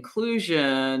 equity, and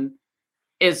inclusion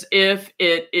as if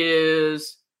it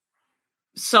is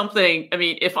something. I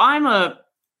mean, if I'm a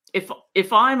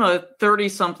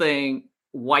 30-something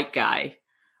white guy,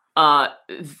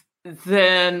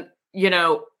 then,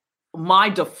 my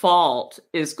default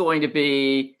is going to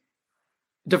be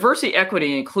diversity, equity,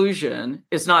 and inclusion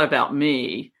is not about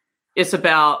me. It's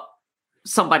about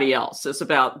somebody else. It's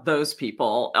about those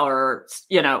people, or,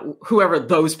 whoever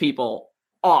those people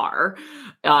are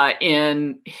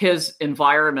in his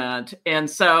environment. And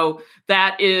so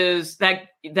and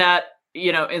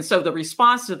so the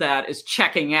response to that is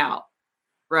checking out,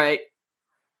 right?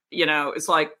 It's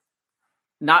like,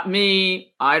 not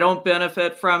me, I don't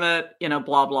benefit from it,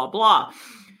 blah, blah, blah.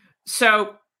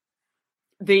 So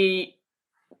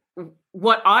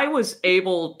what I was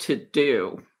able to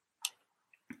do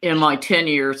in my 10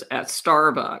 years at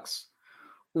Starbucks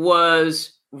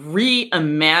was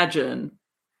reimagine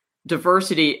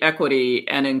diversity, equity,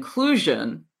 and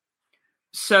inclusion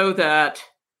so that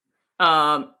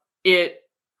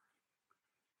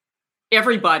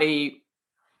everybody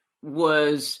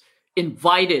was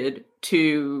invited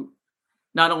to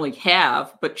not only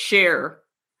have, but share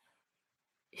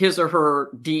his or her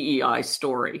DEI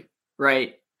story,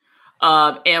 right?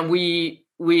 And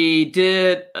we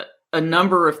did a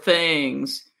number of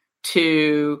things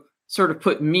to sort of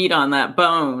put meat on that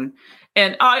bone.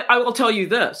 And I will tell you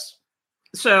this.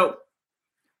 So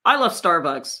I left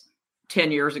Starbucks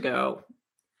 10 years ago.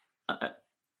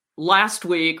 Last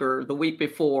week or the week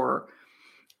before,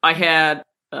 I had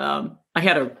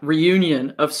a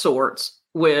reunion of sorts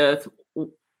with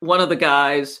one of the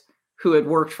guys who had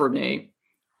worked for me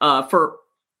for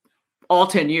all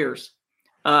 10 years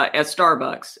at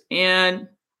Starbucks. And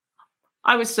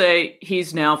I would say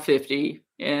he's now 50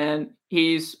 and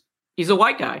he's a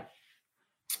white guy.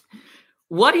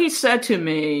 What he said to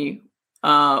me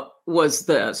was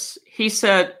this. He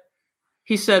said,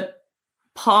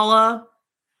 Paula,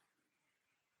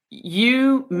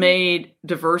 you made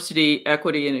diversity,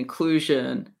 equity, and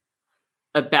inclusion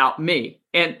about me.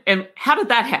 And how did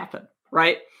that happen?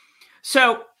 Right.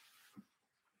 So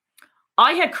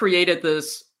I had created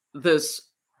this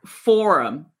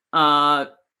forum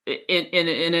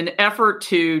in an effort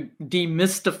to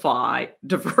demystify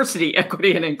diversity,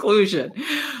 equity, and inclusion,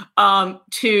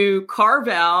 to carve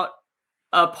out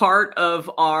a part of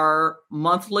our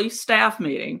monthly staff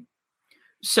meeting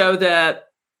so that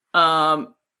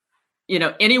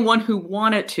anyone who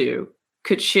wanted to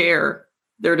could share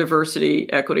their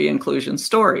diversity, equity, inclusion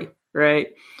story, right?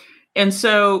 And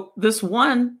so this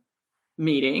one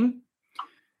meeting,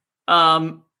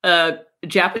 a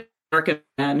Japanese American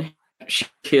man shared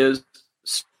his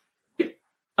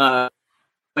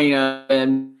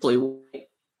in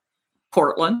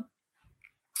Portland,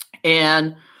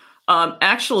 and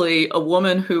actually a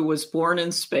woman who was born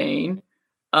in Spain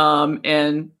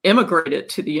and immigrated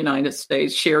to the United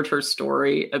States shared her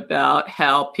story about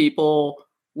how people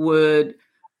would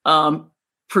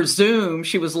presume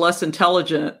she was less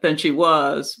intelligent than she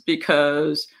was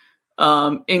because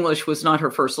English was not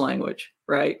her first language,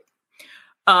 right?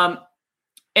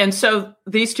 And so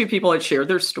these two people had shared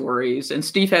their stories, and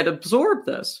Steve had absorbed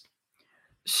this.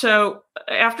 So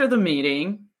after the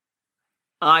meeting,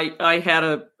 I had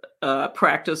a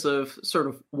practice of sort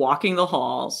of walking the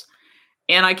halls,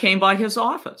 and I came by his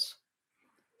office,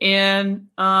 and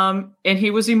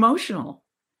he was emotional.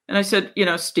 And I said,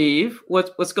 Steve,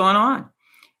 what's going on?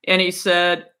 And he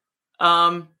said,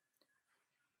 I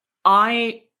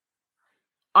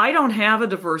don't have a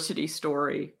diversity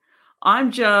story.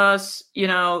 I'm just,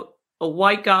 a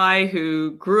white guy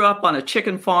who grew up on a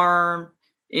chicken farm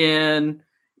in,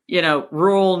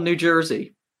 rural New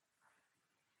Jersey.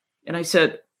 And I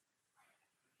said,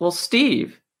 well,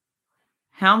 Steve,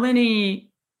 how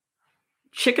many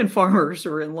chicken farmers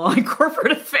are in law and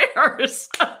corporate affairs?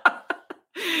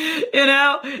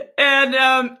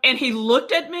 And he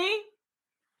looked at me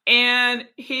and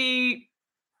he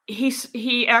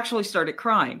actually started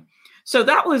crying. So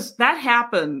that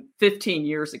happened 15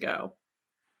 years ago.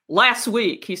 Last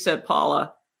week, he said,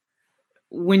 Paula,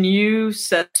 when you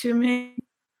said to me,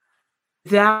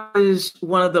 that was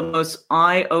one of the most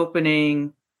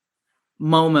eye-opening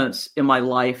moments in my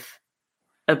life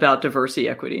about diversity,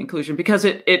 equity, inclusion, because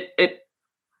it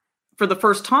for the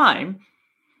first time,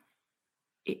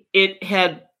 it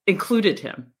had included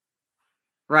him,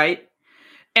 right?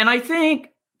 And I think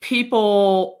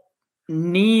people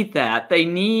need that. They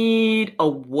need a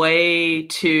way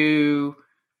to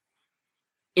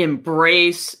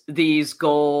embrace these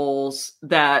goals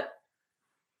that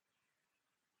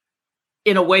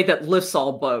in a way that lifts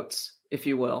all boats, if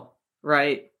you will,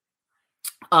 right?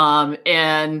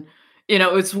 And,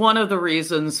 it's one of the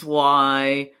reasons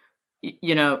why,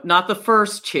 not the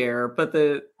first chair, but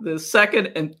the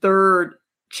second and third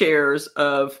chairs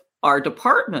of our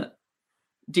department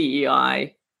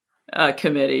DEI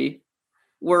committee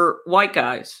were white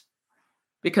guys,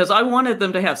 because I wanted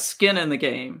them to have skin in the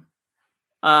game,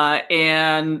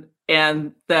 and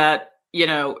that, you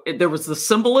know, there was the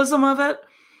symbolism of it,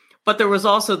 but there was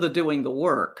also the doing the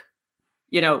work.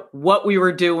 You know, what we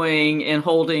were doing in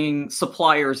holding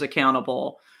suppliers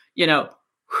accountable, you know,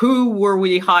 who were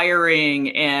we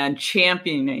hiring and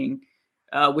championing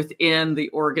within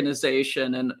the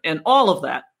organization, and all of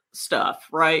that stuff,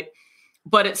 right?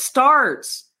 But it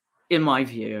starts, in my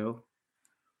view,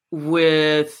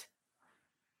 with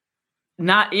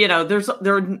not, you know, there's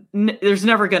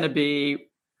never going to be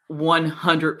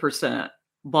 100%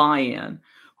 buy-in.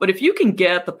 But if you can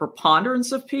get the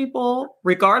preponderance of people,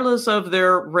 regardless of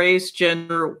their race,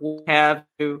 gender, what have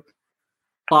you,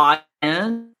 buy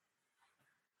in,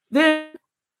 then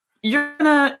you're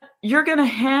gonna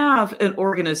have an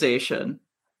organization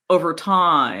over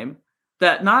time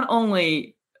that not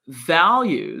only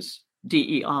values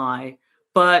DEI,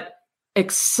 but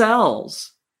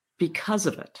excels because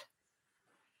of it.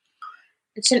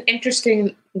 It's an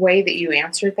interesting way that you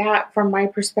answered that from my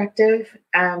perspective.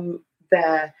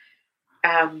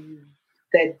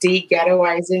 The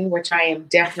de-ghettoizing, which I am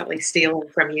definitely stealing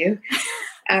from you.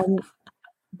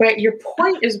 But your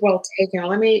point is well taken.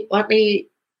 Let me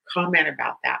comment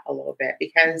about that a little bit,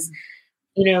 because,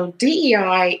 you know,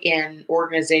 DEI in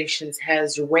organizations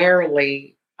has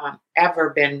rarely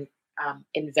ever been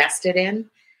invested in.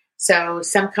 So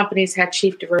some companies had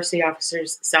chief diversity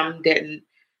officers, some didn't.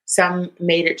 Some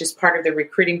made it just part of the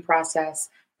recruiting process,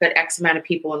 put X amount of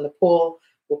people in the pool.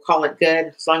 We'll call it good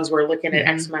as long as we're looking at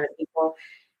X amount of people.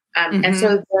 And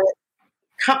so the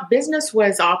business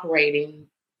was operating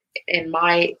in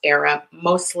my era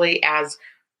mostly as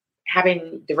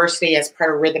having diversity as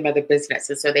part of rhythm of the business.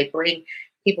 And so they bring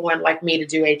people in like me to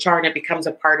do HR, and it becomes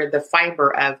a part of the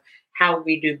fiber of how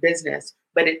we do business.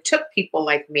 But it took people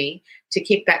like me to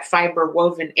keep that fiber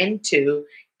woven into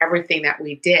everything that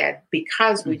we did,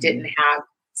 because we didn't have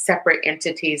separate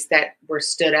entities that were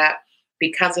stood up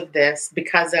because of this,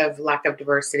 because of lack of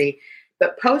diversity.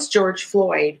 But post George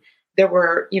Floyd, there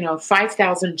were,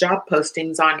 5,000 job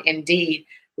postings on Indeed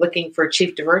looking for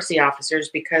chief diversity officers,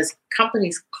 because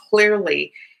companies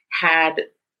clearly had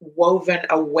woven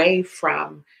away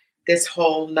from this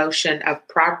whole notion of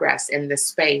progress in this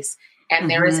space. And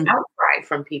there is outcry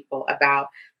from people about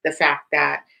the fact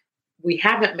that we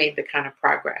haven't made the kind of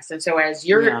progress. And so as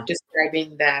you're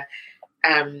describing the,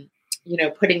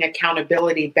 putting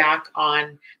accountability back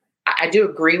on, I do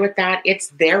agree with that. It's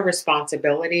their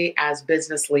responsibility as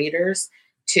business leaders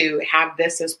to have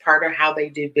this as part of how they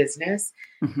do business.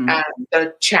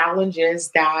 The challenge is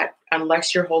that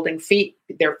unless you're holding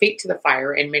their feet to the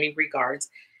fire in many regards,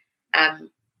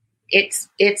 it's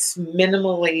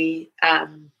minimally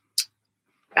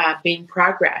being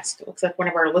progressed. It looks like one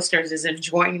of our listeners is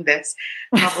enjoying this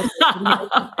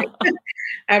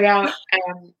about.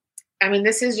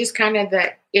 This is just kind of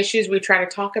the issues we try to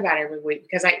talk about every week,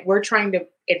 because we're trying to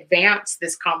advance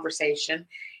this conversation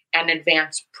and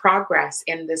advance progress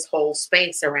in this whole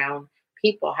space around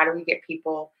people. How do we get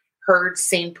people heard,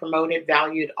 seen, promoted,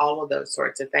 valued, all of those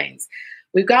sorts of things?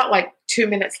 We've got like 2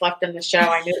 minutes left in the show.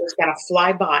 I knew it was going to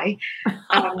fly by.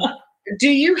 Do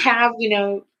you have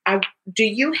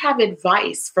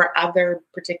advice for other,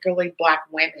 particularly Black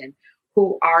women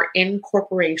who are in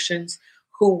corporations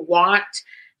who want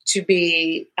to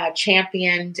be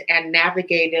championed and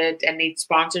navigated and need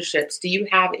sponsorships? Do you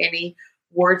have any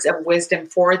words of wisdom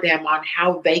for them on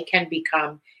how they can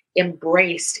become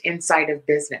embraced inside of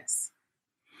business?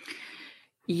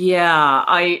 Yeah,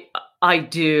 I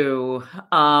do.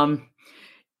 Part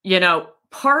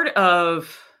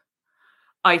of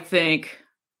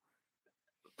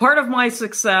my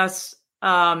success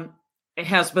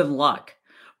has been luck.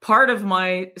 Part of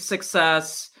my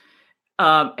success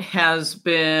has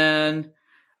been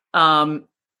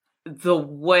the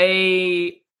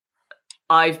way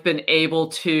I've been able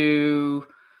to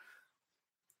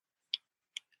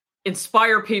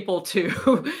inspire people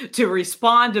to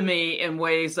respond to me in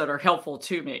ways that are helpful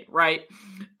to me, right?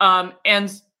 And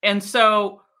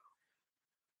so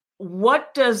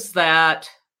what does that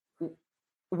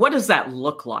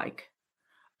look like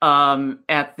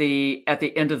at the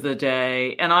end of the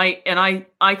day? And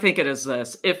I think it is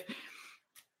this: if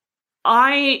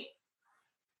I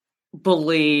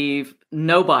believe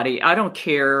nobody, I don't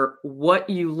care what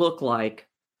you look like,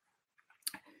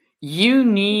 you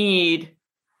need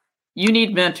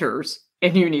mentors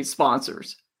and you need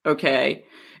sponsors. Okay.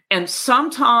 And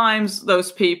sometimes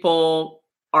those people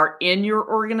are in your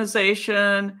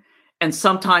organization and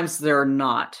sometimes they're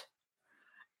not.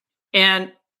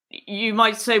 And you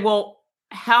might say, well,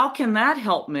 how can that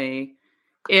help me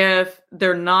if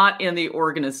they're not in the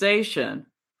organization?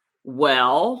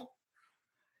 Well,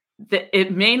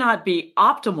 it may not be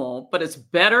optimal, but it's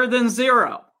better than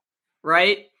zero,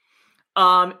 right?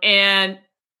 And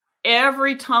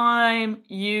every time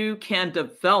you can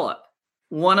develop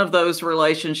one of those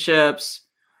relationships,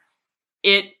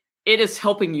 it is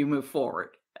helping you move forward.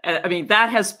 I mean, that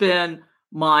has been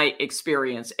my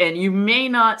experience. And you may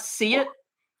not see it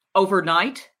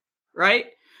overnight, right?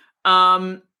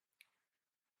 And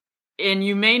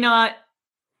you may not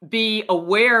be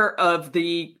aware of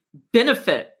the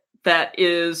benefit that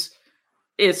is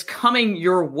coming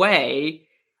your way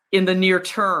in the near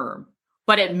term,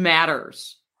 but it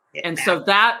matters. So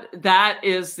that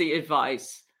is the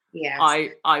advice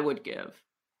I would give.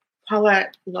 Paula,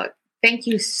 look, thank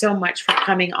you so much for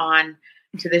coming on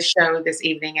to the show this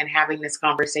evening and having this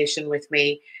conversation with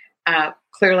me.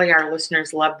 Clearly, our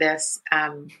listeners love this.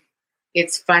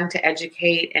 It's fun to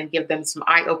educate and give them some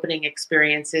eye-opening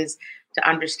experiences to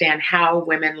understand how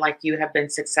women like you have been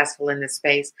successful in this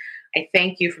space. I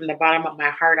thank you from the bottom of my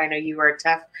heart. I know you are a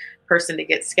tough person to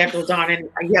get scheduled on, and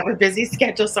you have a busy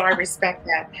schedule, so I respect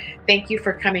that. Thank you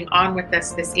for coming on with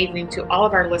us this evening. To all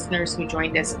of our listeners who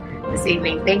joined us this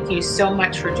evening, thank you so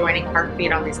much for joining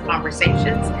Heartbeat on these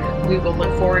conversations. We will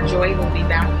look forward. Joy will be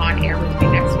back on air with you